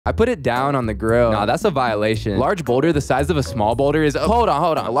I put it down on the grill. Nah, that's a violation. Large boulder the size of a small boulder is... Hold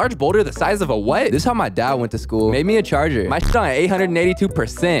on. A large boulder the size of a what? This is how my dad went to school. Made me a charger. My shit on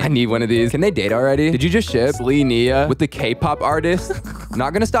 882%. I need one of these. Can they date already? Did you just ship Slee Nia with the K-pop artist?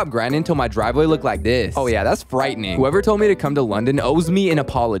 Not gonna stop grinding until my driveway look like this. Oh yeah, that's frightening. Whoever told me to come to London owes me an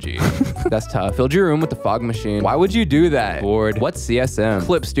apology. That's tough. Filled your room with the fog machine. Why would you do that? Bored. What's CSM?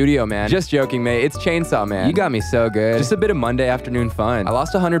 Clip Studio, man. Just joking, mate. It's Chainsaw Man. You got me so good. Just a bit of Monday afternoon fun. I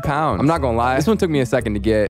lost 100 pounds. I'm not gonna lie. This one took me a second to get.